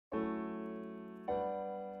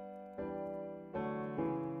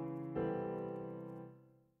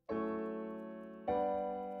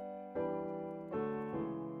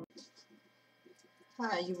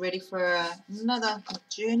Are you ready for another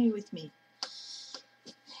journey with me?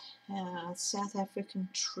 South African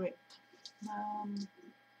trip.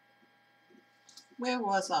 Where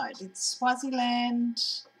was I? Did Swaziland.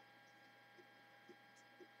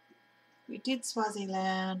 We did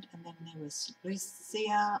Swaziland, and then there was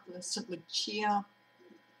St. Lucia,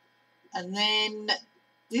 and then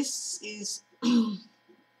this is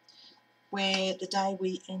where the day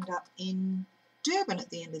we end up in Durban at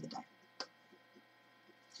the end of the day.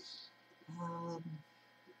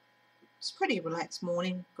 It's a pretty relaxed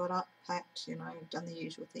morning. Got up, packed, done the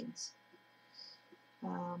usual things.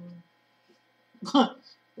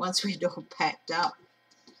 Once we'd all packed up,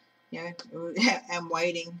 and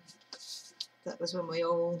waiting, that was when we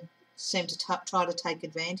all seemed to try to take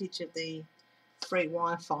advantage of the free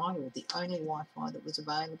Wi-Fi, or the only Wi-Fi that was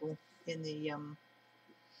available in the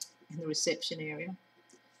reception area.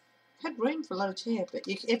 Had room for a lot of chair, but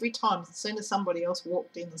every time, as soon as somebody else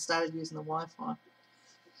walked in and started using the Wi-Fi,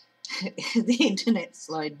 the internet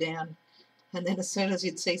slowed down, and then as soon as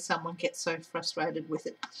you'd see someone get so frustrated with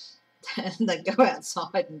it and they'd go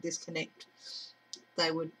outside and disconnect, they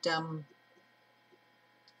would the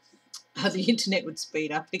internet would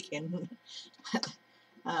speed up again.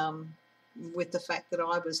 With the fact that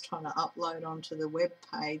I was trying to upload onto the web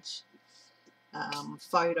page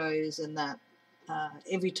photos and that,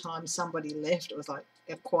 every time somebody left, it was like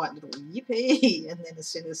a quiet little yippee, and then as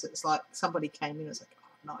soon as it's like somebody came in, it was like, oh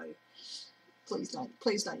no, please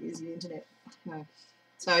don't use the internet. No.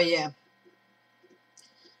 So yeah,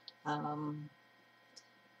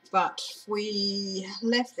 but we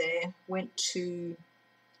left there, went to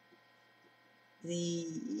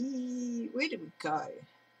where did we go?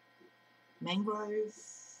 Mangrove.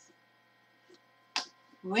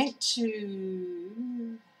 We went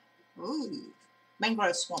to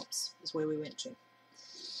Mangrove Swamps is where we went to,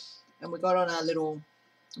 and we got on a little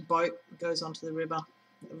boat that goes onto the river,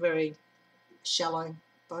 a very shallow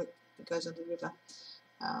boat that goes onto the river,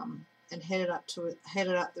 and headed up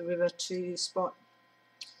the river to spot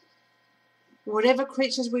whatever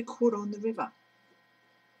creatures we could on the river.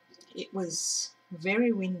 It was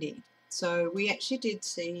very windy, so we actually did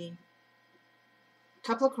see a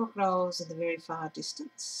couple of crocodiles in the very far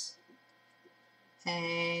distance,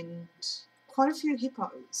 and quite a few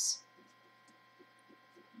hippos.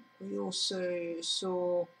 We also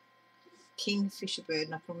saw kingfisher bird,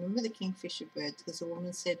 and I can remember the kingfisher bird because the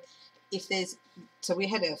woman said so we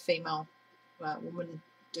had a female woman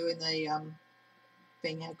doing the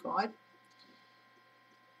being our guide,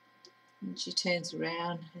 and she turns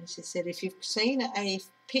around and she said, if you've seen a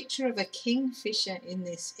picture of a kingfisher in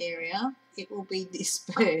this area, it will be this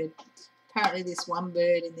bird. Apparently this one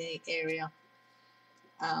bird in the area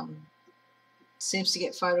seems to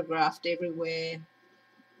get photographed everywhere.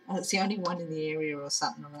 It's the only one in the area or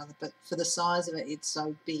something or other, but for the size of it, it's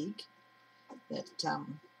so big that,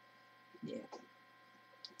 yeah.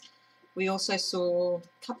 We also saw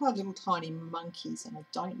a couple of little tiny monkeys, and I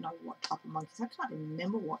don't know what type of monkeys. I can't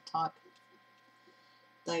remember what type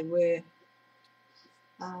they were.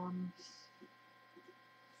 I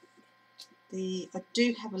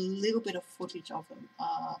do have a little bit of footage of them,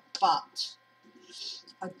 but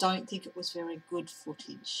I don't think it was very good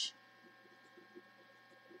footage.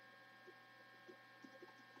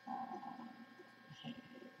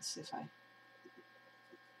 Let's see if I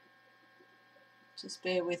just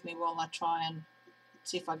bear with me while I try and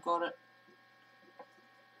see if I got it.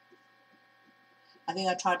 I think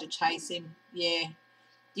I tried to chase him. Yeah,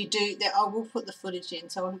 you do. I will put the footage in,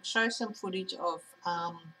 so I'll show some footage of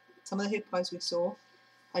some of the hippos we saw.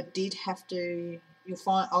 I did have to. You'll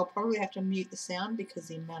find I'll probably have to mute the sound because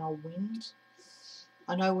the amount of wind.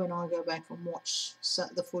 I know when I go back and watch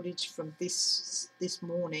the footage from this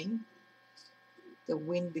morning, the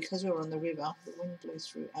wind, because we were on the river, the wind blew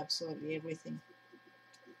through absolutely everything.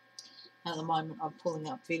 At the moment, I'm pulling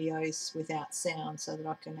up videos without sound so that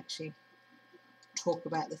I can actually talk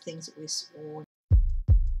about the things that we saw.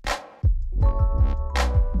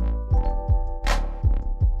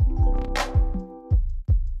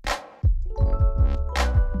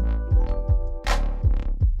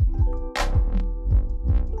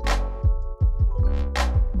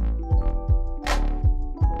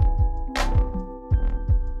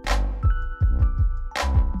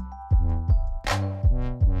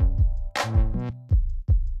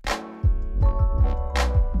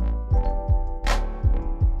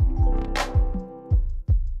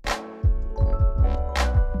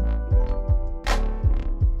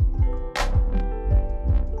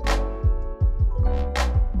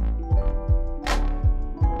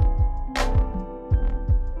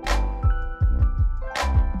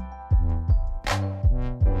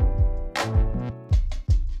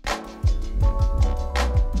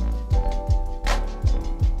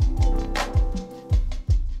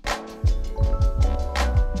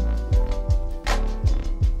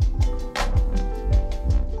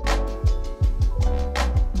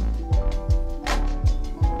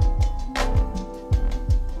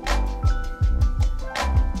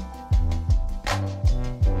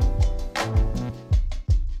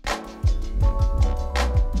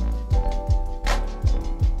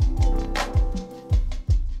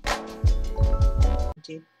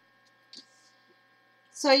 did.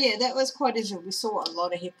 So yeah, that was quite interesting. We saw a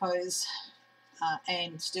lot of hippos,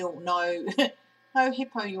 and still no no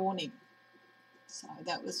hippo yawning. So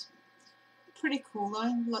that was pretty cool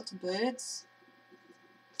though. Lots of birds.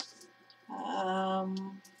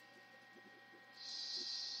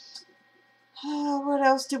 What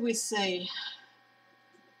else did we see?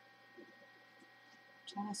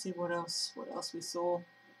 I'm trying to see what else we saw.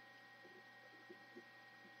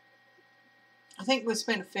 I think we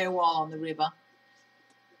spent a fair while on the river,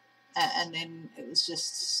 and then it was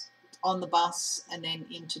just on the bus and then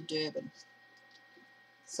into Durban.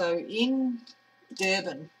 So in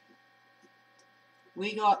Durban,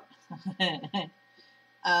 we got I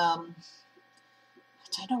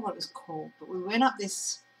don't know what it was called, but we went up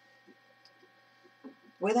this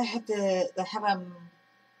where they have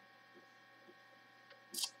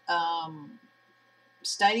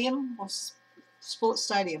stadium or sports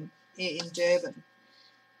stadium in Durban,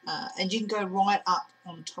 and you can go right up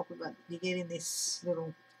on top of it. You get in this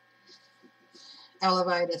little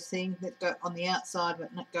elevator thing that go on the outside of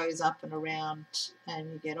it, and it goes up and around,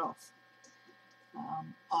 and you get off.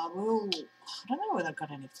 I don't know whether I've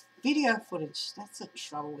got any video footage. That's the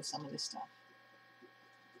trouble with some of this stuff.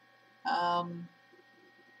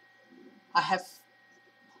 I have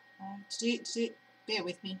bear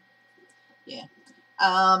with me. Yeah.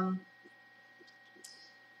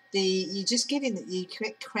 You just get in, you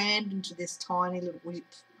get crammed into this tiny little WIP.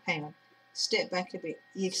 Hang on, step back a bit.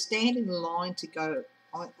 You stand in line to go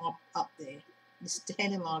up there. You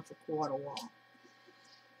stand in line for quite a while.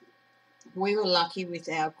 We were lucky with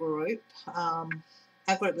our group. Our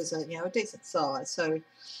group was a decent size, so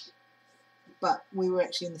but we were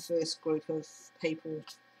actually in the first group of people,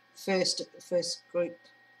 first of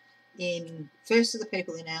the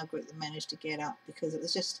people in our group that managed to get up, because it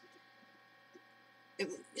was just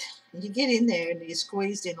you get in there and you're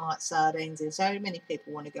squeezed in like sardines. There's so many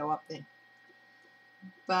people want to go up there,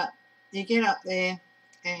 but you get up there,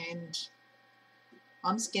 and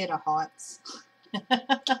I'm scared of heights.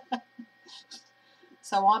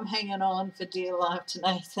 So I'm hanging on for dear life to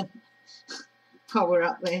Nathan while we're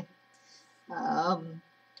up there.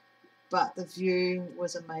 But the view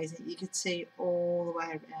was amazing. You could see all the way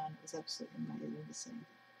around. It was absolutely amazing to see.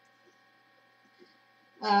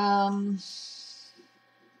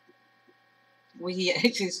 We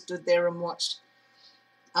actually stood there and watched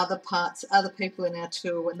other people in our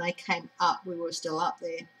tour. When they came up, we were still up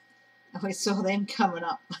there, and we saw them coming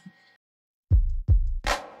up.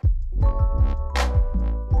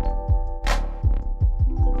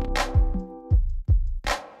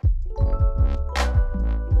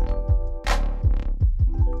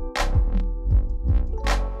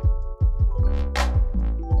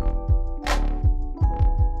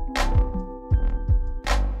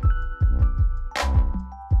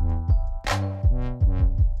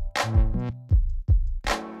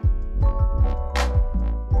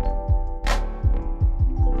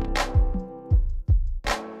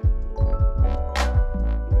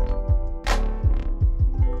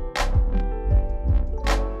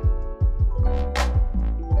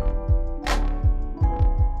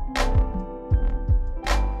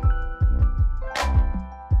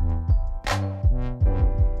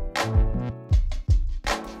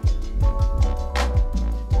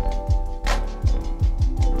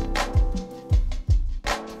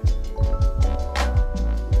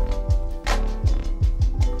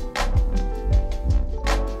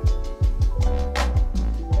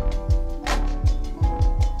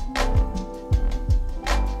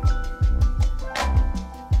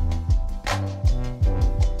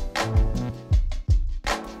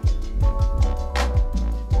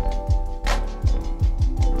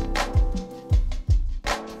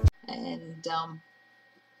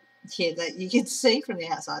 Yeah, that you could see from the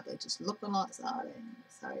outside, they're just looking like sardines.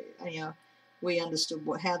 So we understood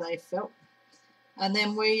how they felt, and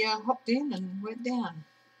then we hopped in and went down.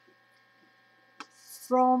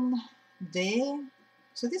 From there,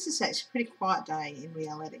 so this is actually a pretty quiet day in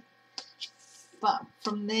reality. But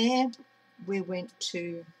from there, we went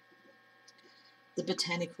to the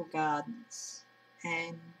botanical gardens,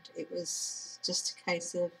 and it was just a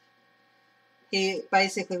case of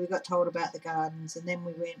basically we got told about the gardens, and then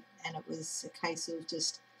we went, and it was a case of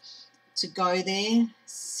just to go there,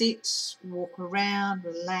 sit, walk around,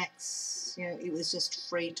 relax. It was just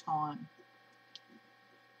free time,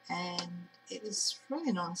 and it was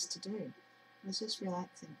really nice to do. It was just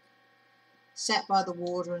relaxing. Sat by the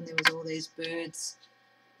water, and there was all these birds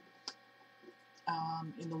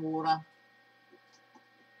in the water.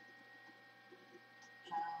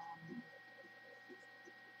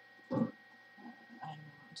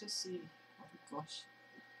 Just see if I can gosh.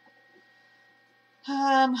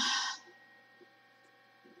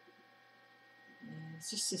 It's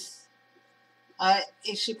just this. I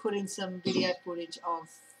actually put in some video footage of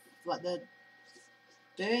like the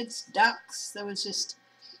birds, ducks. There was just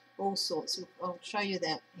all sorts. I'll show you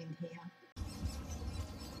that in here.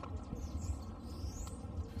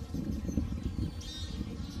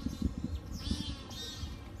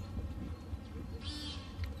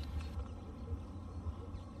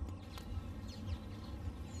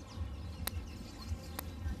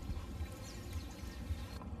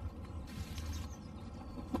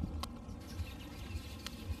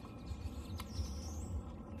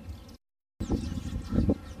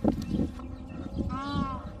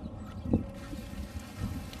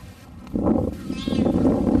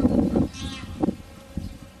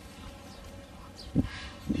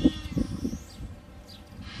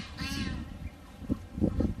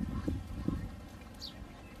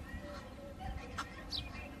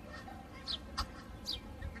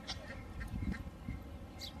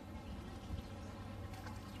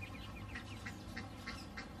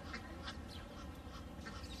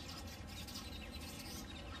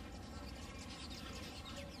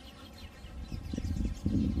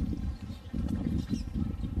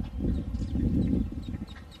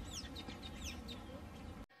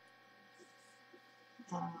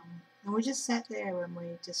 And we just sat there and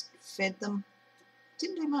we just fed them.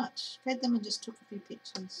 Didn't do much. Fed them and just took a few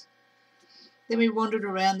pictures. Then we wandered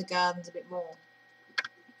around the gardens a bit more.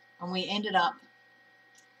 And we ended up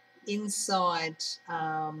inside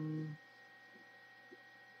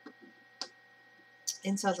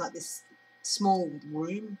inside like this small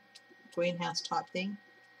room, greenhouse type thing.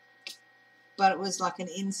 But it was like an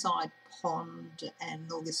inside pond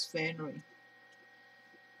and all this fernery.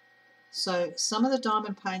 So some of the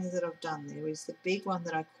diamond paintings that I've done there is the big one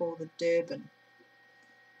that I call the Durban.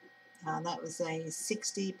 That was a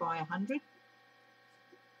 60 by 100.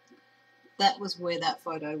 That was where that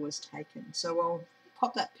photo was taken. So I'll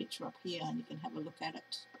pop that picture up here and you can have a look at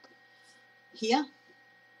it here.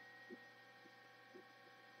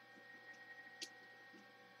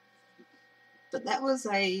 But that was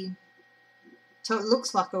a, so it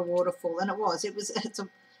looks like a waterfall, and it was.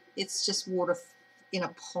 It's just water in a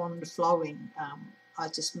pond flowing. I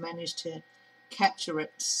just managed to capture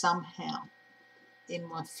it somehow in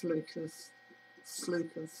my fluke of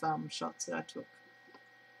shots that I took.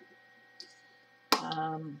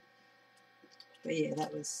 But yeah,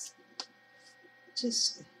 that was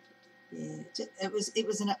just, yeah.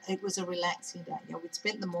 It was a relaxing day. You know, we'd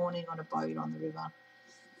spent the morning on a boat on the river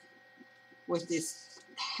with this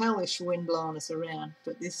hellish wind blowing us around,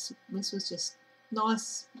 but this was just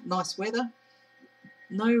nice weather.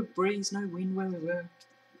 No breeze, no wind where we were,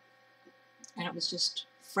 and it was just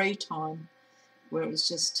free time where it was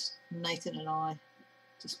just Nathan and I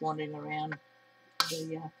just wandering around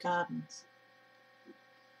the gardens.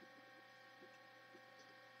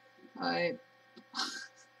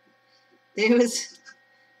 There was,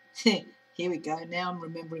 here we go, now I'm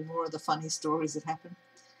remembering more of the funny stories that happened.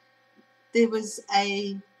 There was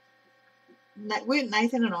where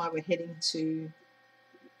Nathan and I were heading to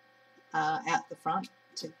out the front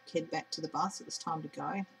to head back to the bus. It was time to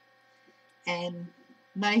go, and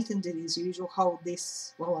Nathan did his usual, hold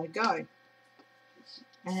this while I go.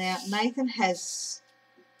 And now Nathan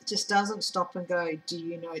just doesn't stop and go, do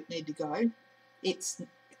you need to go? It's,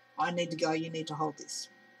 I need to go, you need to hold this.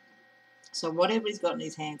 So whatever he's got in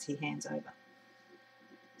his hands, he hands over.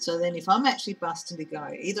 So then if I'm actually busting to go,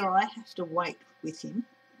 either I have to wait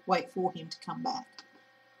for him to come back,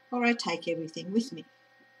 or I take everything with me.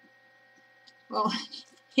 Well,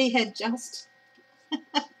 he had just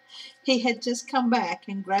come back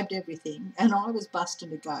and grabbed everything, and I was busting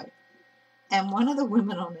to go. And one of the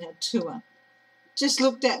women on our tour just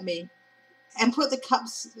looked at me and put her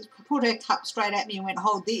cup straight at me and went,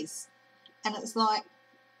 hold this. And it's like,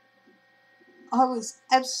 I was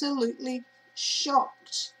absolutely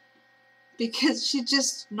shocked, because she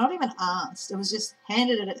just not even asked. It was just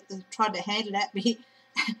tried to hand it at me,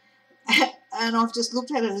 and I've just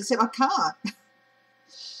looked at it and said, I can't.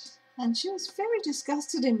 And she was very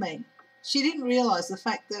disgusted in me. She didn't realise the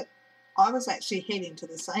fact that I was actually heading to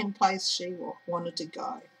the same place she wanted to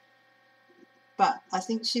go. But I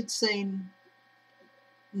think she'd seen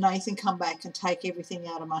Nathan come back and take everything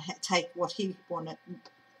out of my hand, take what he wanted.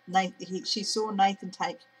 She saw Nathan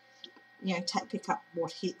pick up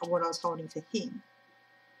what I was holding for him.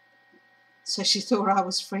 So she thought I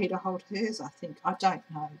was free to hold hers, I think. I don't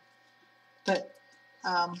know. But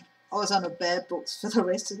I was on a bad books for the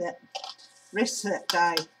rest of that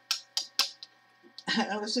day.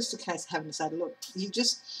 And it was just a case of having to say, look,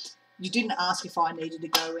 you didn't ask if I needed to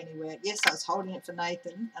go anywhere. Yes, I was holding it for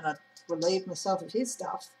Nathan, and I relieved myself of his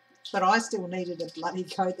stuff, but I still needed to bloody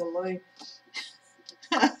go to the loo.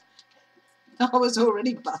 I was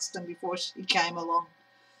already busting before she came along.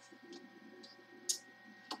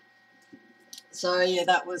 So yeah,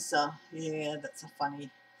 that was yeah, that's a funny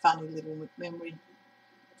little memory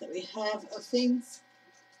that we have of things.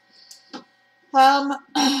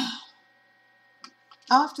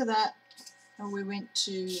 After that, we went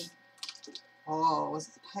to, was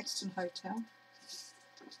it the Paxton Hotel?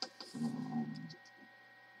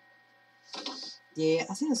 Yeah,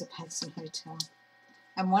 I think it was a Paxton Hotel.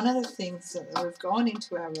 And one of the things that we've gone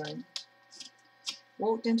into our room,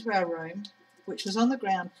 walked into our room, which was on the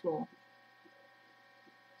ground floor,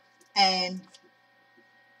 and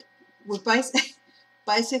we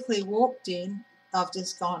basically walked in. I've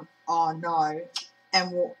just gone, oh no,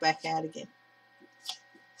 and walked back out again.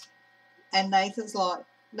 And Nathan's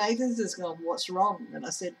just gone, what's wrong? And I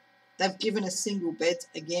said, they've given us single beds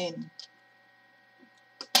again.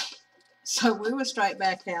 So we were straight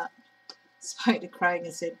back out, spoke to Craig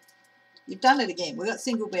and said, you've done it again. We've got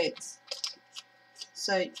single beds.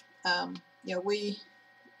 So, yeah, we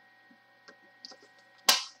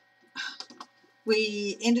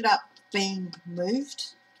ended up being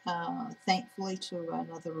moved, thankfully, to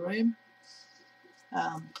another room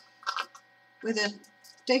with a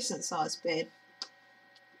decent-sized bed,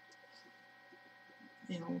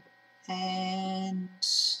 you know, and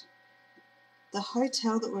the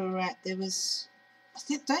hotel that we were at, there was,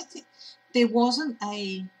 there wasn't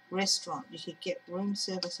a restaurant. You could get room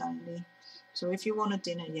service only. So if you wanted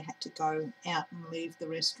dinner, you had to go out and leave the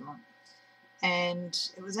restaurant. And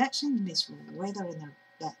it was actually miserable weather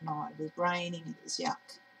that night. It was raining. It was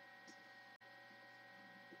yuck.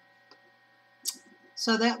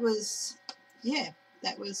 So that was, yeah,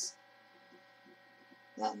 that was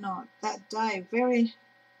that night, that day. Very,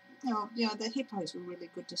 you know, the hippos were really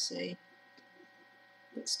good to see.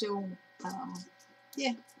 But still,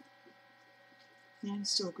 yeah,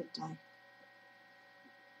 still a good day.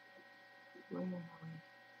 Where are we?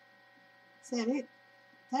 Is that it?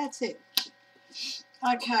 That's it.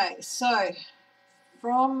 Okay, so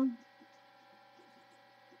from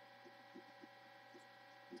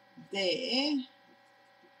there,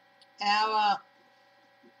 our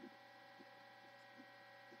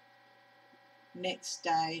next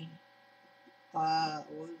day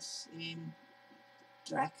was in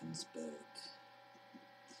Drakensberg.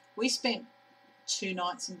 We spent 2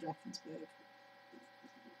 nights in Drakensberg,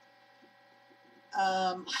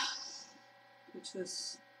 which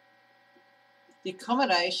was, the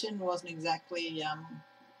accommodation wasn't exactly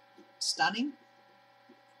stunning.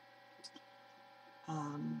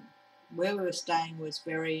 Where we were staying was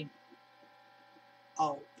very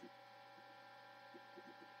old.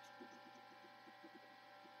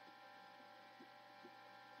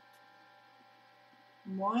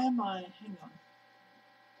 Why am I, hang on.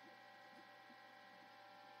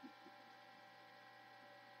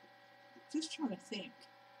 Just trying to think.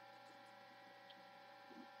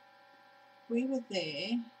 We were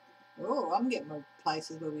there. Oh, I'm getting my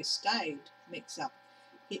places where we stayed mixed up.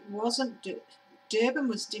 It wasn't, Durban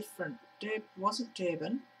was different. Wasn't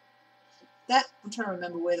Durban. That, I'm trying to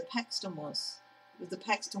remember where the Paxton was. The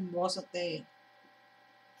Paxton wasn't there.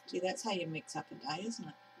 See, that's how you mix up a day, isn't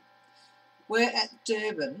it? We're at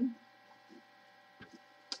Durban.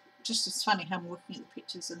 Just it's funny how I'm looking at the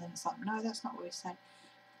pictures and then it's like, no, that's not what we stayed.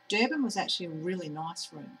 Durban was actually a really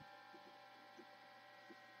nice room.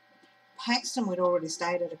 Paxton we'd already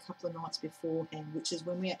stayed at a couple of nights beforehand, which is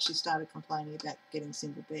when we actually started complaining about getting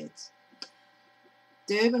single beds.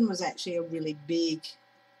 Durban was actually a really big,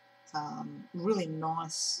 really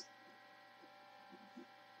nice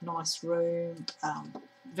room,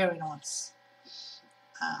 very nice.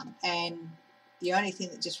 And the only thing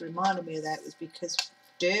that just reminded me of that was because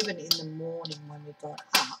Durban in the morning when we got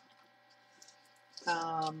up,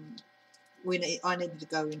 I needed to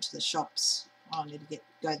go into the shops. I needed to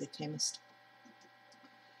go to the chemist.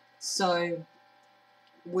 So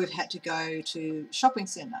we've had to go to shopping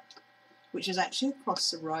centre, which is actually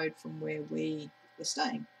across the road from where we were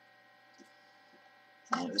staying.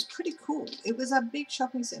 And it was pretty cool. It was a big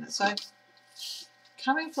shopping centre. So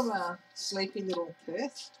coming from a sleepy little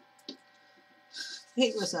Perth,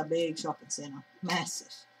 it was a big shopping centre.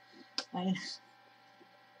 Massive. And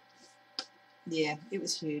yeah, it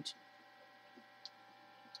was huge.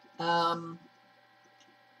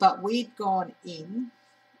 But we'd gone in,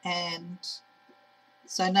 and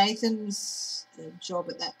so Nathan's job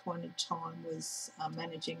at that point in time was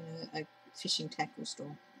managing a fishing tackle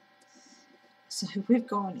store. So we've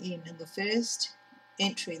gone in, and the first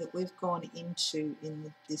entry that we've gone into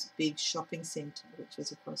in this big shopping centre, which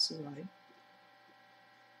was across the road.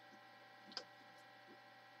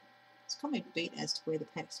 It's got me beat as to where the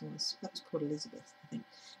Paxton was. That was Port Elizabeth, I think.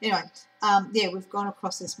 Anyway, yeah, we've gone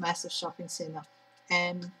across this massive shopping centre,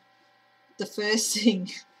 and the first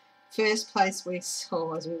place we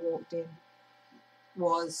saw as we walked in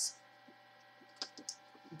was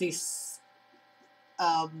this,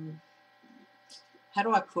 how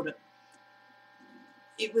do I put it?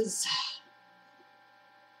 It was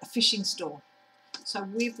a fishing store. So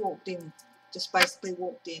we've walked in, just basically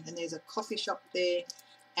walked in, and there's a coffee shop there,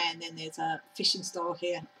 and then there's a fishing store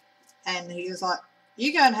here. And he was like,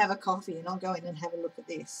 you go and have a coffee, and I'll go in and have a look at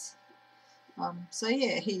this. So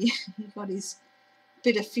yeah, he got his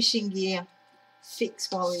bit of fishing gear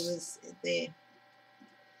fixed while he was there.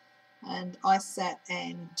 And I sat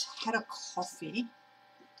and had a coffee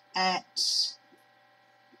at,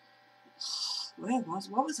 what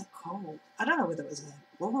was it called? I don't know whether it was a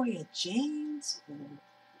Gloria Jeans or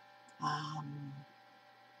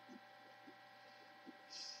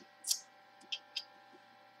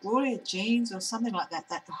Gloria Jeans or something like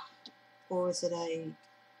that. Or is it a,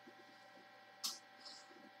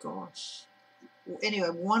 gosh. Well, anyway,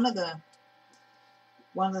 one of the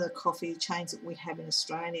coffee chains that we have in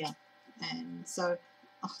Australia, and so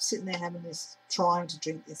I'm sitting there having this, trying to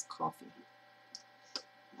drink this coffee,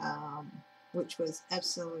 which was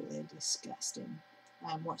absolutely disgusting.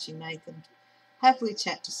 Watching Nathan happily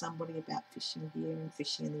chat to somebody about fishing gear and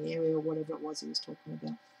fishing in the area or whatever it was he was talking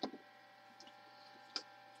about.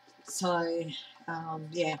 So,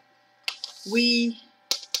 yeah, we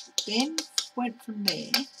then went from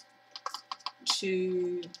there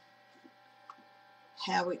to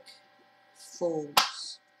Howick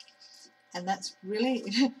Falls, and that's really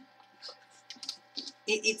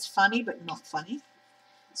it's funny but not funny.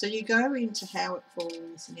 So you go into Howick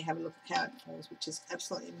Falls and you have a look at Howick Falls, which is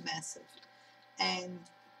absolutely massive, and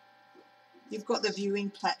you've got the viewing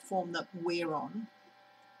platform that we're on,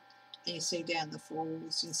 and you see down the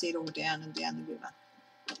falls, you can see it all down and down the river.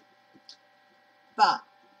 But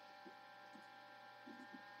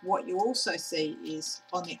what you also see is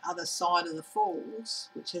on the other side of the falls,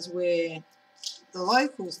 which is where the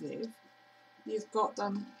locals live, you've got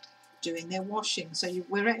them doing their washing. So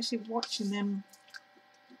we're actually watching them,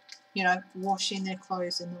 you know, washing their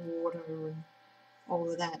clothes in the water and all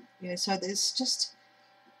of that. You know, so there's just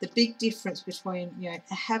the big difference between, you know,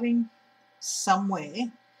 having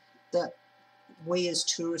somewhere that we as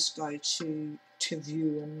tourists go to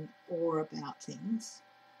view and awe about things,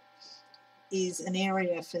 is an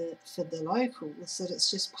area for the locals that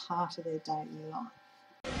it's just part of their daily life.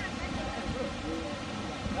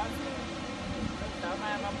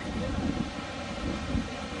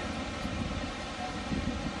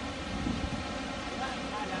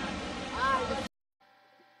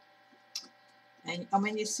 And I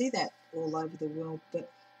mean, you see that all over the world,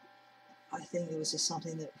 but I think it was just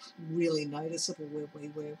something that really noticeable where we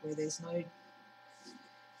were, where there's no,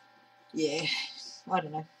 yeah, I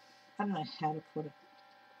don't know how to put it.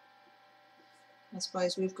 I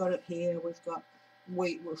suppose we've got it here,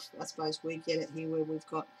 I suppose we get it here where we've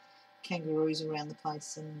got kangaroos around the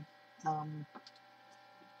place, and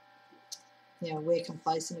you know, we're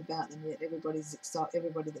complacent about them, yet everybody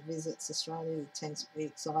that visits Australia tends to be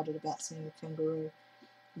excited about seeing a kangaroo,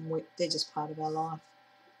 and they're just part of our life.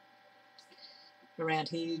 Around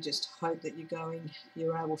here, you just hope that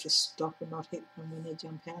you're able to stop and not hit them when they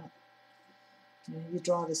jump out. You know, you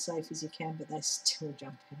drive as safe as you can, but they still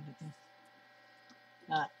jump out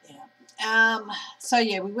at you. Yeah. So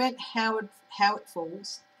yeah, we went Howick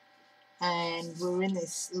Falls, and we were in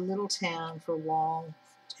this little town for a while,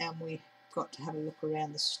 and we got to have a look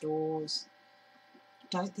around the stores.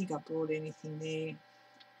 Don't think I brought anything there,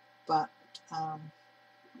 but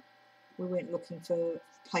we went looking for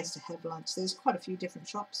a place to have lunch. There's quite a few different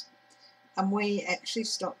shops, and we actually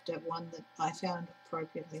stopped at one that I found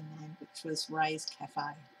appropriately named, which was Ray's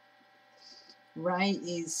Cafe. Ray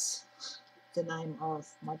is the name of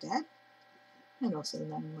my dad and also the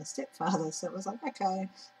name of my stepfather, so it was like, okay.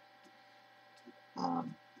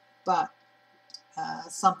 But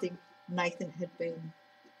something Nathan had been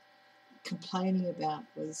complaining about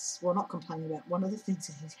was, well, not complaining about, one of the things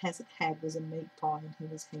that he hasn't had was a meat pie, and he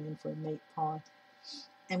was hanging for a meat pie,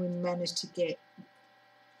 and we managed to get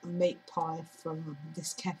a meat pie from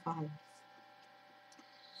this cafe.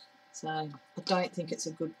 So I don't think it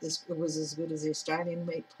was as good as the Australian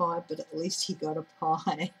meat pie, but at least he got a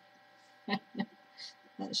pie.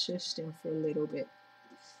 That shushed him for a little bit.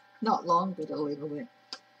 Not long, but a little bit.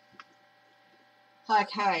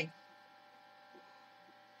 Okay.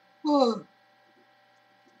 Oh,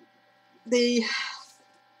 the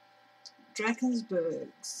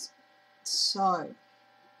Drakensbergs. So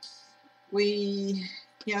we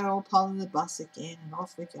all pile in the bus again, and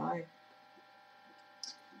off we go.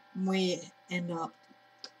 And we end up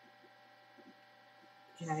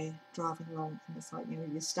driving along, and it's like,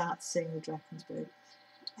 you start seeing the Drakensberg,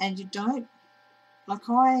 and you don't, like,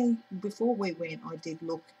 before we went, I did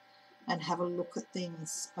look and have a look at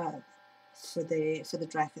things for the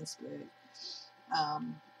Drakensberg,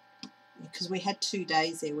 because we had 2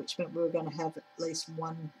 days there, which meant we were going to have at least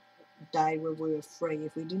one day where we were free.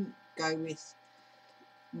 If we didn't go with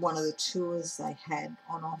one of the tours they had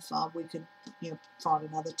on offer, we could find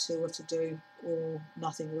another tour to do, or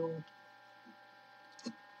nothing at all.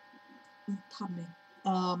 Pardon me.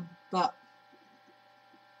 But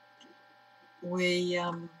we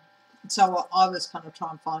so I was kind of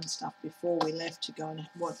trying to find stuff before we left to go, and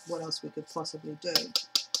what else we could possibly do.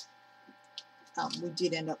 We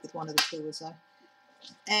did end up with one of the tours though,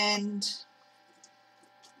 and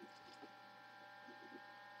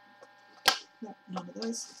no, none of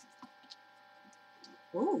those.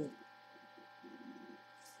 Ooh.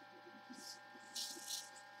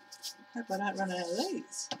 Hope I don't run out of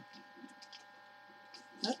these.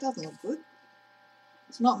 That doesn't look good.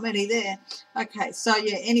 There's not many there. Okay, so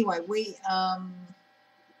yeah, anyway, we as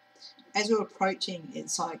we were approaching,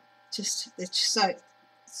 it's like it's just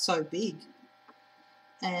so big.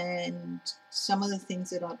 And some of the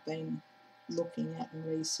things that I've been looking at and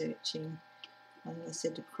researching, and I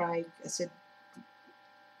said to Craig, I said,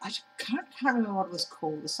 I can't remember what it was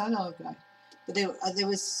called, it was so long ago, but there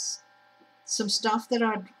was some stuff that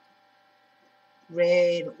I'd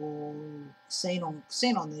read or seen on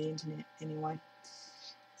the internet anyway,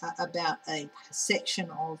 about a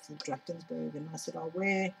section of the Drakensberg, and I said, oh,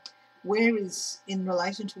 where is, in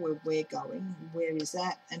relation to where we're going, where is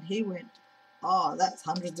that? And he went, oh, that's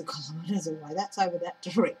hundreds of kilometres away, that's over that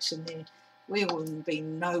direction there, we will be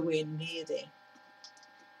nowhere near there.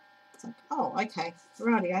 It's like, oh, okay,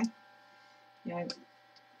 rightio.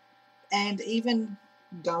 And even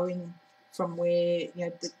going from where,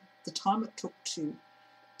 the time it took to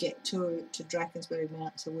get to Drakensberg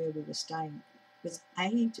Mountain to where we were staying was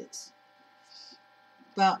ages.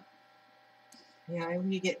 But,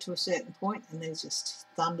 when you get to a certain point and there's just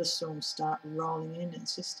thunderstorms start rolling in,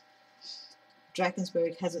 it's just,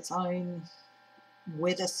 Drakensberg has its own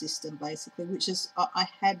weather system basically, which is, I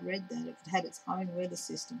had read that it had its own weather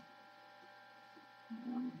system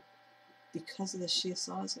because of the sheer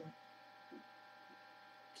size of it.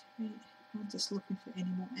 Okay, I'm just looking for any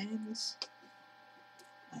more antlers.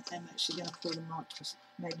 I am actually going to pull the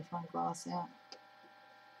magnifying glass out.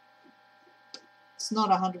 It's not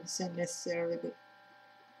 100% necessarily, but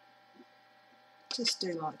just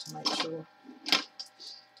do like to make sure.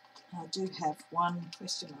 I do have one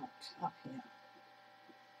question mark up here,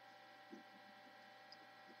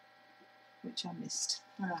 which I missed.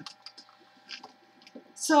 All right.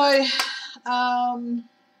 So,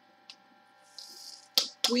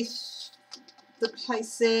 with the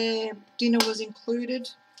place there, dinner was included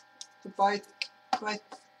for both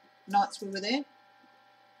nights we were there.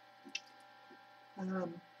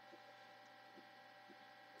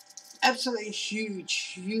 Absolutely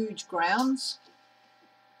huge grounds.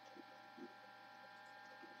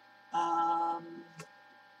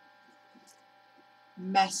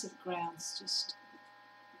 Massive grounds, just.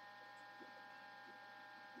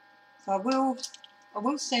 So I'll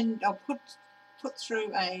put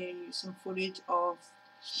through some footage of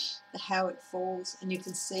how it falls, and you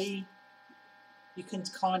can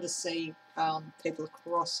kind of see people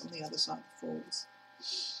across on the other side of the falls.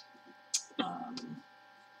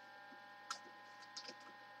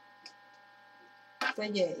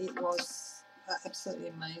 But yeah, it was absolutely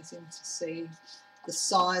amazing to see the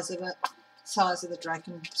size of it, size of the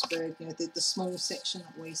Drakensberg, the small section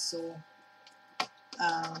that we saw.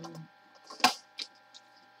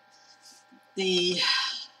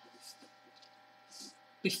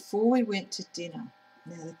 Before we went to dinner,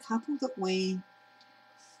 now the couple that we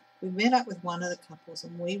met up with one of the couples,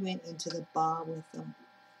 and we went into the bar with them,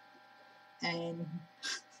 and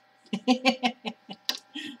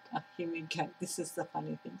oh, here we go, this is the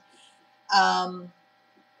funny thing.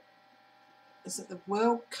 Is it the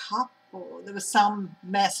World Cup, or there was some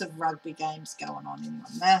massive rugby games going on anyway,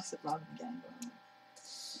 massive rugby game going on,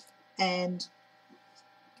 and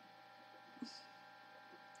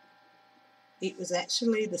it was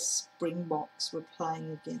actually the Springboks were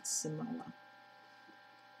playing against Samoa,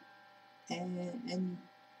 and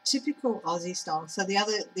typical Aussie style. So the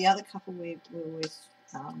other couple we were with,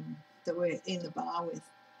 that we're in the bar with,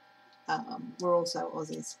 were also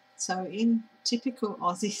Aussies. So in typical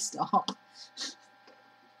Aussie style,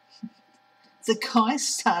 the guys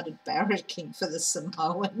started barracking for the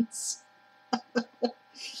Samoans.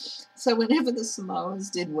 So whenever the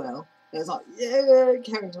Samoans did well, it was like, yeah,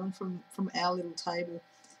 carrying on from our little table.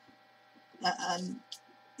 And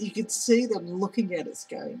you could see them looking at us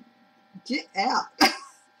going, get out.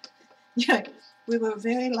 You know, we were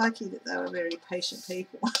very lucky that they were very patient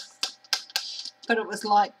people. But it was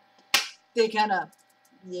like, they're gonna,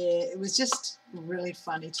 yeah, it was just really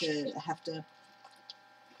funny to have to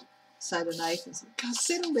say to Nathan, God,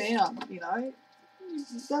 settle down, you know,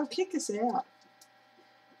 they'll kick us out.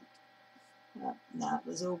 No, it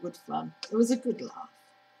was all good fun. It was a good laugh.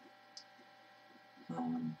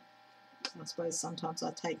 I suppose sometimes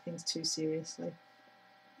I take things too seriously.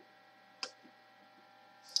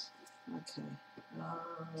 Okay.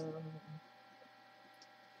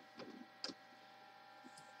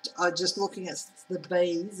 I was just looking at the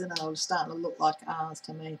bees, and they were starting to look like R's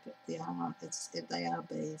to me, but they are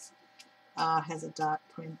bees. R has a dark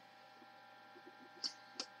print.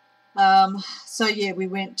 So yeah, we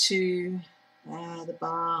went to the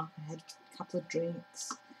bar, had a couple of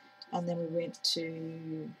drinks, and then we went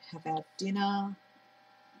to have our dinner.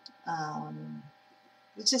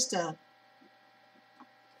 It was just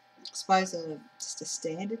just a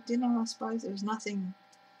standard dinner, I suppose. There was nothing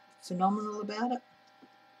phenomenal about it.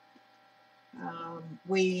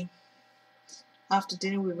 After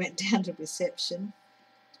dinner we went down to reception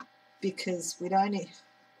because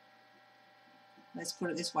let's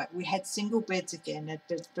put it this way, we had single beds again,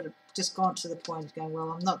 but it just gone to the point of going,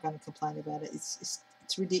 well, I'm not going to complain about it. It's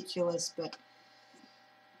ridiculous, but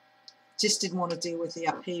just didn't want to deal with the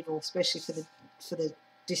upheaval, especially for the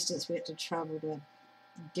distance we had to travel to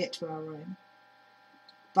get to our room.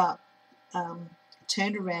 But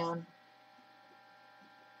turned around.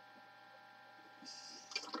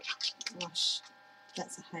 Gosh,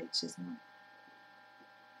 that's a H, isn't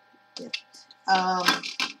it? Yeah.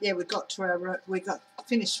 Yeah, we got to our, we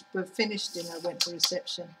finished dinner, went to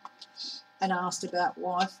reception and asked about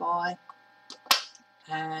Wi-Fi,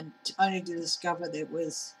 and only to discover there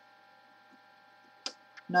was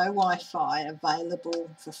no Wi-Fi available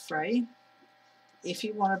for free. If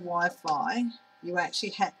you wanted Wi-Fi, you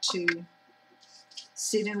actually had to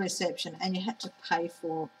sit in reception and you had to pay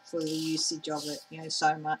for the usage of it, you know,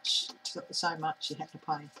 so much you had to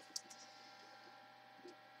pay.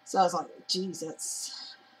 So I was like, geez,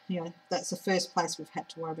 that's, you know, that's the first place we've had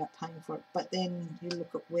to worry about paying for it. But then you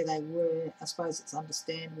look at where they were, I suppose it's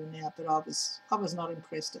understandable now, but I was not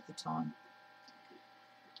impressed at the time.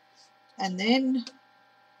 And then,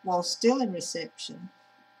 while still in reception,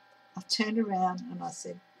 I turned around and I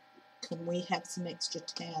said, can we have some extra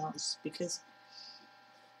towels? Because,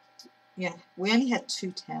 yeah, we only had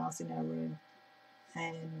 2 towels in our room,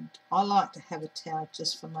 and I like to have a towel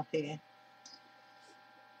just for my hair.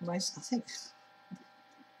 I think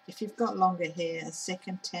if you've got longer hair, a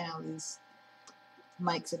second towel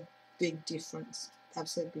makes a big difference,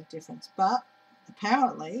 absolute big difference. But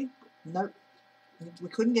apparently, nope, we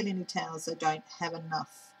couldn't get any towels. They don't have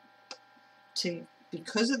enough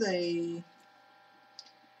because of the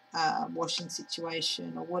washing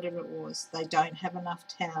situation or whatever it was. They don't have enough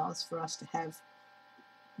towels for us to have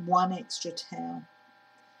 1 extra towel.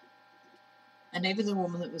 And even the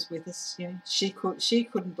woman that was with us, you know, she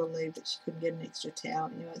couldn't believe that she couldn't get an extra towel.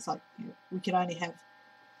 You know, it's like, you know, we could only have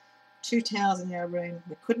 2 towels in our room.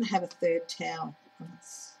 We couldn't have a 3rd towel. And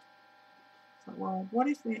it's like, well, what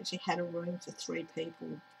if we actually had a room for 3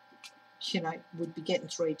 people? You know, we'd be getting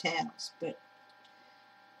 3 towels. But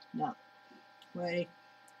no, we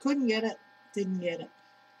couldn't get it. Didn't get it.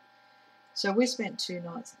 So we spent 2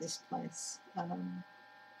 nights at this place.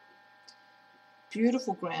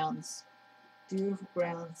 Beautiful grounds. Beautiful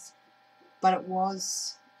grounds, but it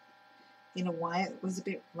was, in a way, it was a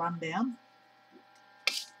bit run down.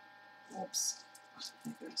 Oops,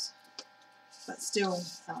 there goes. But still,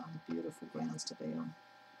 beautiful grounds to be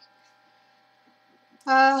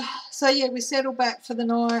on. So yeah, we settled back for the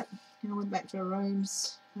night. You know, went back to our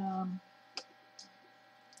rooms.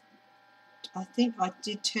 I think I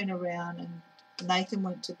did turn around, and Nathan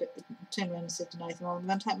turned around and said to Nathan, "Well, I'm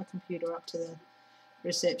going to take my computer up to the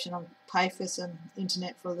reception. I'll pay for some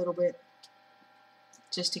internet for a little bit,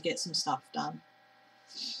 just to get some stuff done.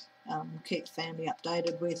 Keep the family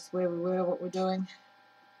updated with where we were, what we're doing,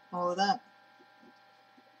 all of that."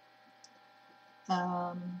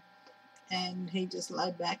 And he just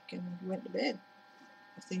laid back and went to bed.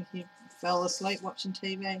 I think he fell asleep watching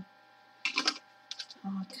TV.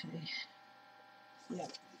 Okay.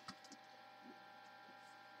 Yep.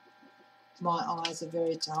 My eyes are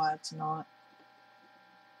very tired tonight.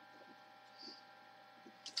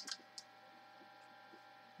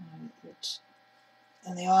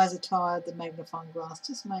 and the eyes are tired, the magnifying glass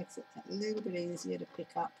just makes it a little bit easier to pick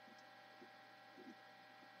up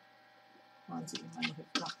ones that you may have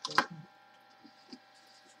forgotten.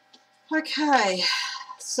 Okay,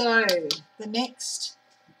 so the next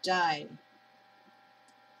day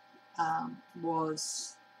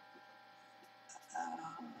was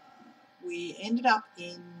we ended up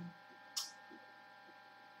in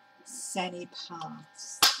Sunny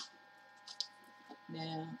Pass.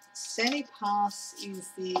 Now, Sunny Pass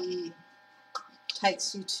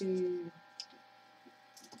takes you to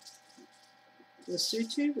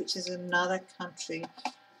Lesotho, which is another country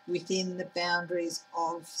within the boundaries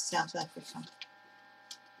of South Africa.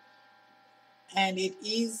 And it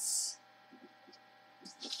is,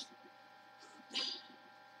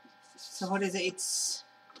 so what is it? It's,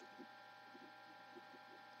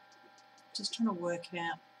 just trying to work it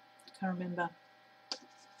out, I can't remember.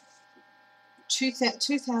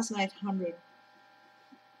 2,800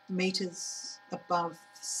 metres above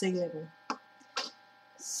sea level.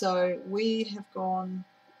 So we have gone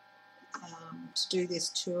to do this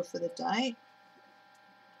tour for the day.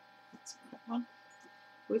 That's the correct one.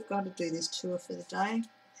 We've got to do this tour for the day,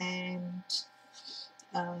 and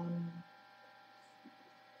then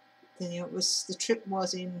it was, the trip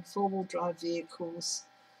was in four-wheel drive vehicles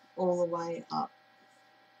all the way up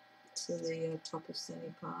to the top of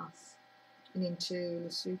Sunny Pass and into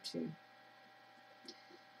Lesotho.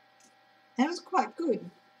 And it was quite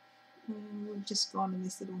good. We've just gone in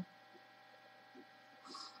this little,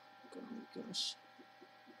 oh gosh,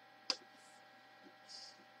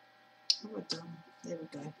 what have I done? There we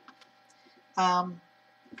go.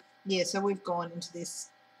 Yeah, so we've gone into this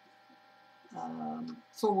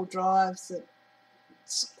four-wheel drives that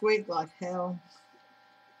squeak like hell,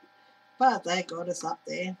 but they got us up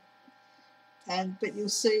there. And but you'll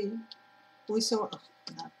see, we saw, oh,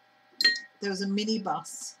 no, there was a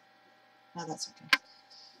minibus. No, that's okay.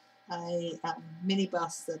 A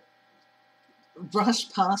minibus that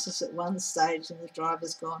brushed past us at one stage, and the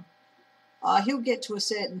driver's gone, oh, he'll get to a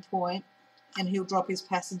certain point and he'll drop his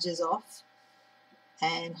passengers off,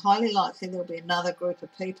 and highly likely there'll be another group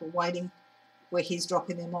of people waiting where he's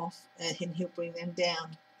dropping them off, and he'll bring them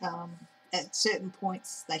down. At certain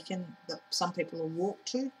points some people will walk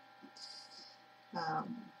to,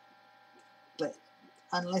 but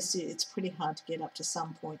unless it's pretty hard to get up to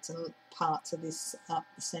some points and parts of this up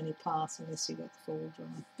the Sunny Pass unless you've got the four-wheel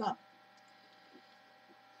drive. But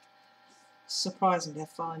surprising to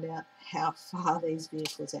find out how far these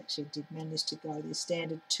vehicles actually did manage to go. The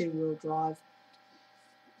standard two-wheel drive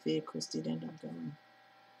vehicles did end up going.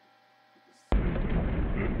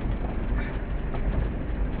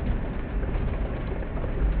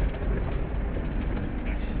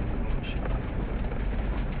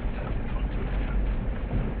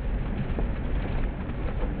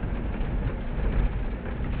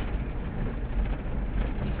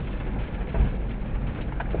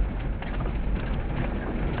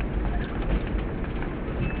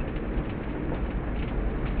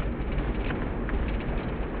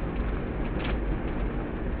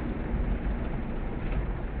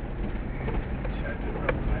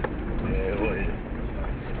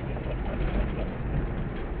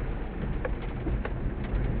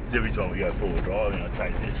 Every time we go forward driving, I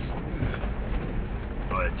take this.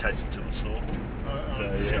 I attach it to a saw.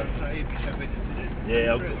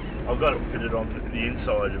 Yeah, I've got it fitted on the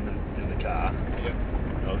inside in the car. Yep.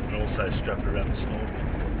 I can also strap it around the snorkel.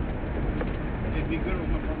 It'd be good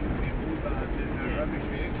on the front of the bullbars and rubbish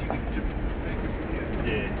bags. You can just make it from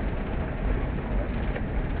here. Yeah.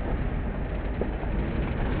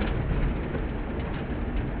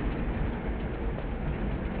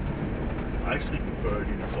 I actually prefer it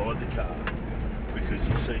inside the car because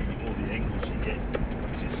you see all the angles you get.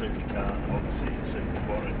 Because you see the car, obviously you see the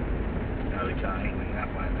bottom. You know, the car angling that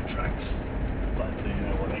way and the tracks. But so you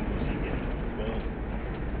know what angles you're getting as well.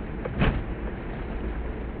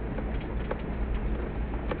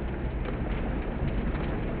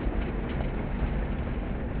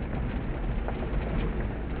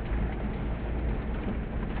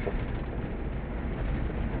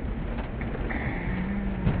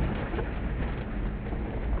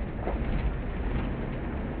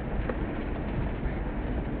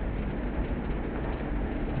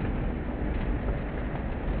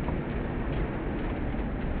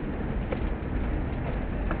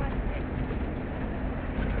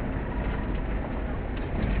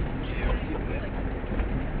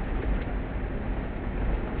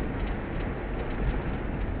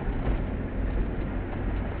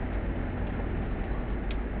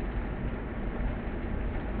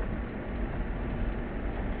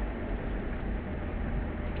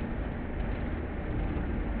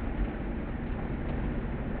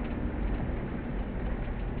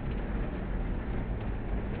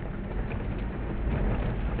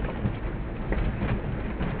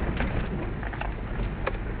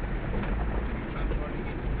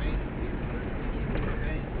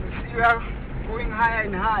 we are going higher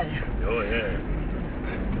and higher. Oh yeah.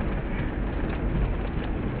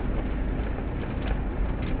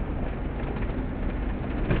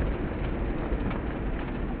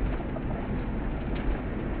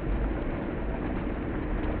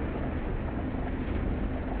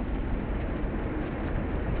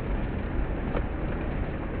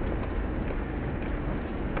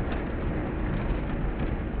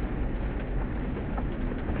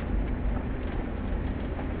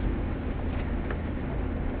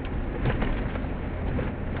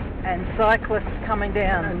 And cyclists coming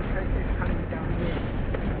down. And it's coming down here.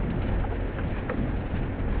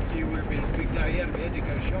 See, it would have been a big day out. We had to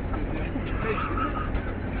go shopping with them.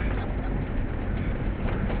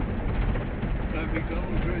 No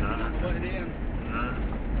McDonald's or anything on the way down.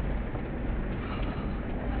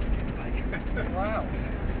 Wow.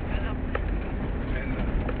 And,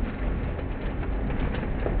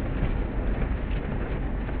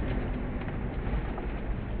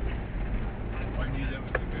 I knew that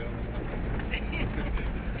was the girl.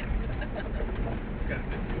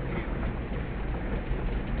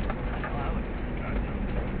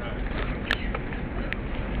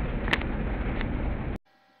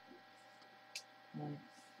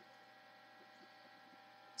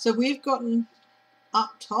 So we've gotten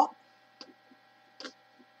up top.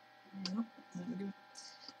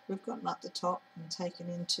 We've gotten up the top and taken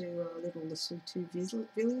into a little Lesotho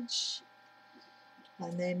village,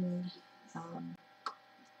 and then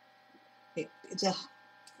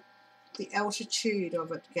the altitude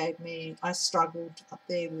of it gave me. I struggled up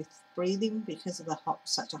there with breathing because of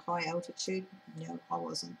such a high altitude. You know,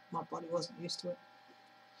 my body wasn't used to it.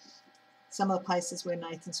 Some of the places where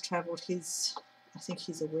Nathan's travelled, I think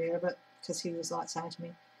he's aware of it, because he was like saying to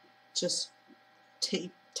me, just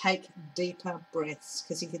take deeper breaths,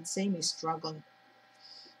 because he could see me struggling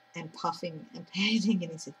and puffing and panting,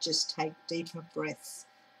 and he said, just take deeper breaths,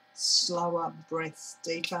 slower breaths,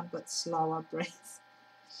 deeper but slower breaths.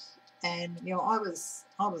 And you know, I was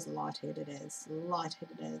lightheaded as,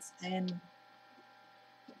 and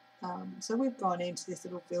so we've gone into this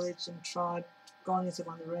little village and gone into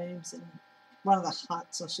one of the rooms, and one of the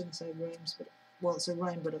huts, I shouldn't say rooms, but well, it's a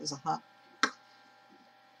room, but it was a hut.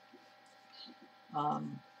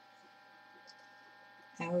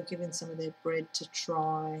 And we're given some of their bread to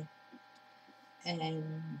try,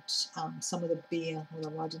 and some of the beer,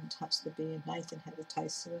 although I didn't touch the beer. Nathan had a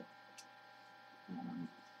taste of it.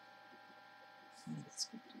 So that's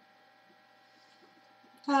good.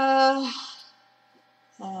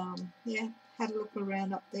 Yeah, had a look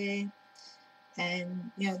around up there,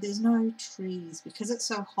 and you know, there's no trees because it's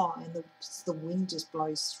so high, and the wind just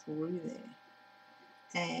blows through there.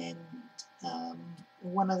 And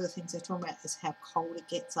one of the things they're talking about is how cold it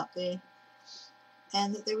gets up there,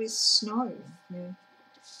 and that there is snow. You know,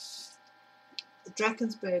 the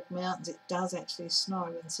Drakensberg Mountains, it does actually snow,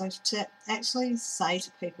 and so to actually say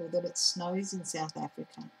to people that it snows in South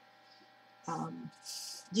Africa,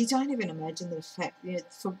 you don't even imagine the fact, you know,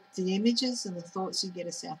 for the images and the thoughts you get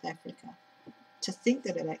of South Africa, to think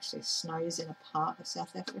that it actually snows in a part of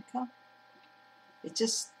South Africa, it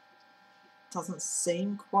just doesn't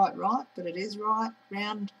seem quite right, but it is right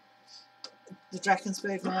around the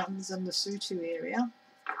Drakensberg Mountains and Lesotho area.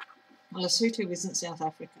 Well, Lesotho isn't South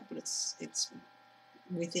Africa, but it's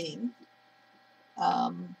within. Yeah,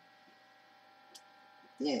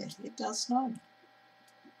 it does snow.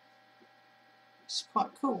 It's quite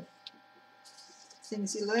cool.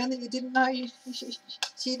 Things you learn that you didn't know you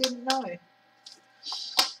didn't know.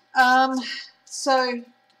 So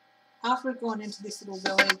after we've gone into this little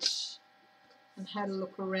village and had a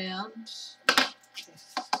look around,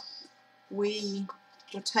 we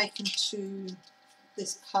were taken to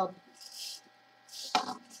this pub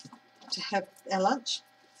to have our lunch.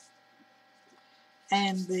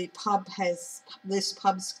 And the pub this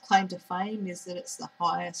pub's claim to fame is that it's the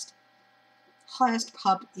highest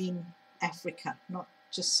pub in Africa, not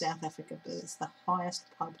just South Africa, but it's the highest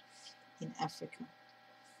pub in Africa.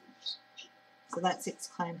 So that's its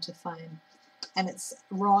claim to fame, and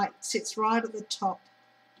sits right at the top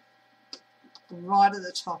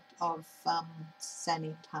of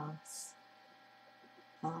Sani Pass.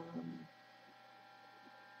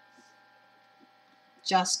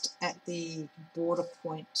 Just at the border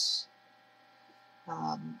point.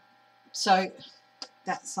 So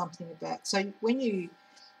that's something about. So when you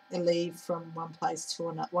leave from one place to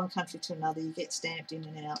another, one country to another, you get stamped in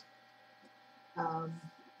and out.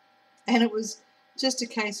 And it was just a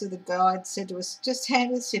case of the guide said to us, just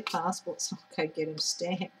hand us your passports so I could get them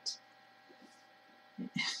stamped.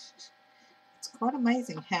 It's quite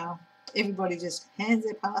amazing how everybody just hands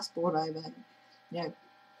their passport over. You know,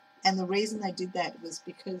 And the reason they did that was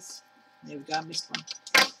because, there we go, I missed one.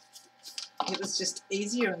 It was just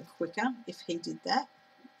easier and quicker if he did that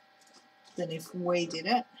than if we did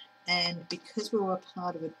it. And because we were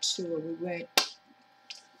part of a tour, we weren't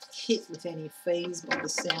hit with any fees by the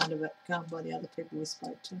sound of it going by the other people we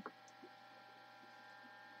spoke to.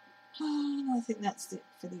 Oh, I think that's it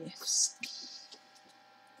for the Fs.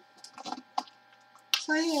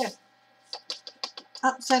 So yeah,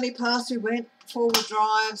 up Sandy Pass we went, 4-wheel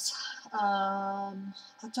drives. I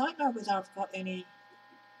don't know whether I've got any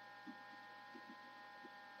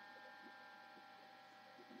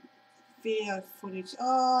video footage.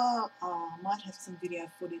 I might have some video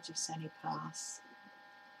footage of Sandy Pass.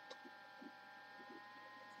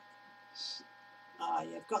 Oh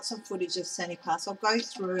yeah, I've got some footage of Sandy Pass. I'll go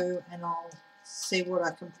through and I'll see what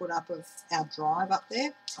I can put up of our drive up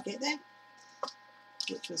there to get there,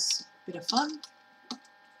 which was a bit of fun.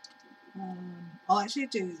 I'll actually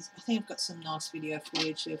do, I think I've got some nice video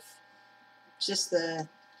footage of just the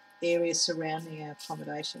area surrounding our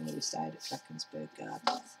accommodation where we stayed at Drakensberg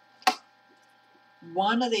Gardens.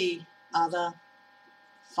 One of the other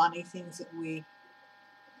funny things that we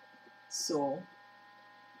saw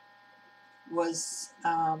was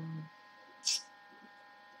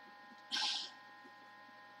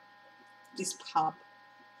this pub.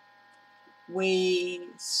 We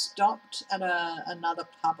stopped at another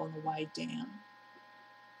pub on the way down,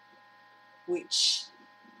 which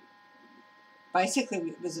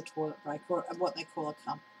basically was a toilet break, or what they call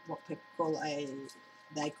what people call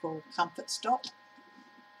they call comfort stop.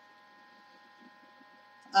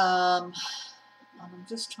 And I'm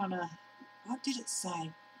just trying to, what did it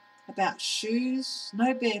say about shoes?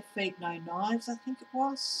 No bare feet, no knives, I think it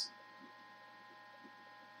was.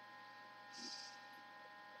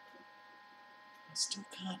 I still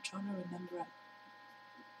can't, trying to remember it.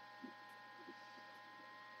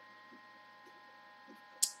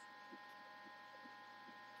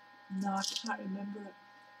 No, I can't remember it.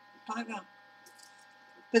 Bugger.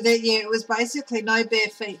 But then, yeah, it was basically no bare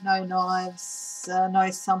feet, no knives, no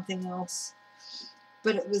something else.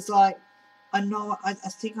 But it was like, I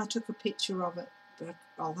think I took a picture of it, but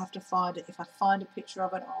I'll have to find it. If I find a picture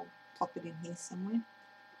of it, I'll pop it in here somewhere.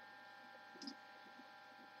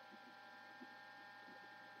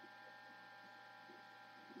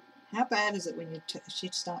 How bad is it when you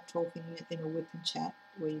start talking in a WIP and chat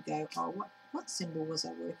where you go, oh, what symbol was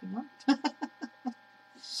I working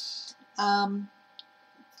on?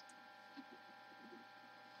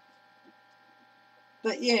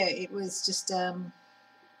 But yeah, it was just an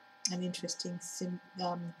interesting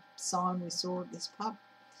sign we saw at this pub.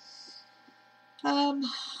 And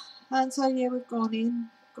so yeah, we've gone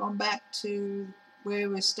back to where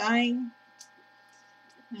we're staying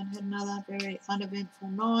and had another very uneventful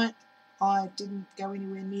night. I didn't go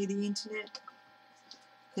anywhere near the internet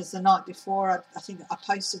because the night before, I think I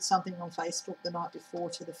posted something on Facebook the night before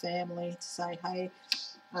to the family to say, hey,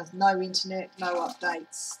 no internet, no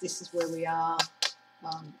updates, this is where we are.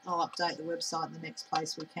 I'll update the website in the next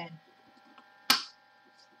place we can.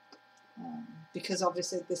 Because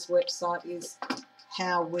obviously this website is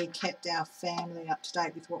how we kept our family up to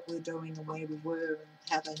date with what we were doing and where we were and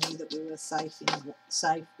how they knew that we were safe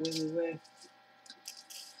where we were.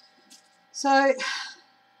 So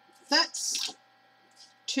that's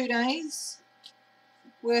 2 days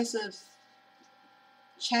worth of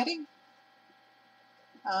chatting.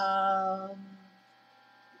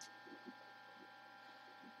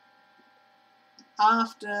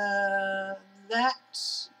 After that,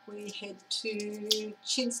 we head to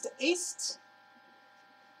Chinster East.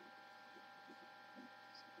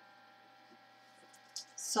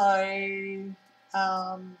 So,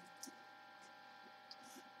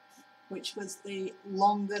 which was the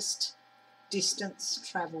longest distance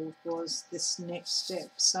travelled, was this next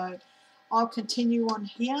step. So I'll continue on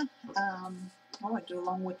here. I won't do a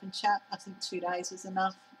long WIP and chat. I think 2 days is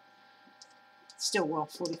enough. Still, well,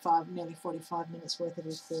 nearly 45 minutes worth of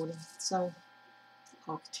recording. So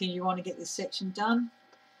I'll continue on to get this section done.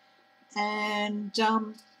 And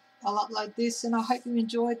I'll upload this, and I hope you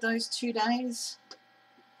enjoyed those 2 days.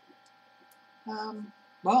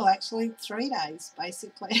 Well, actually 3 days,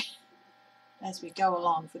 basically, as we go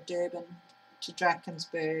along for Durban to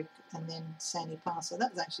Drakensberg and then Sandy Pass. So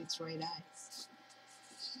that was actually 3 days.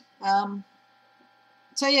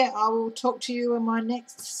 So yeah, I will talk to you in my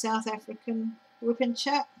next South African WIP and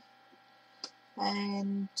chat.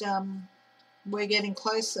 And we're getting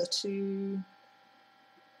closer to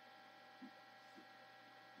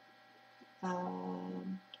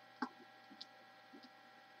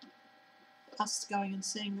us going and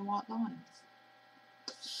seeing the White Lions.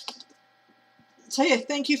 So yeah,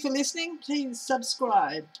 thank you for listening. Please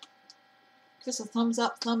subscribe. Give us a thumbs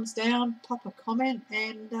up, thumbs down, pop a comment,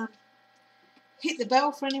 and hit the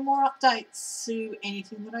bell for any more updates to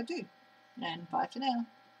anything that I do. And bye for now.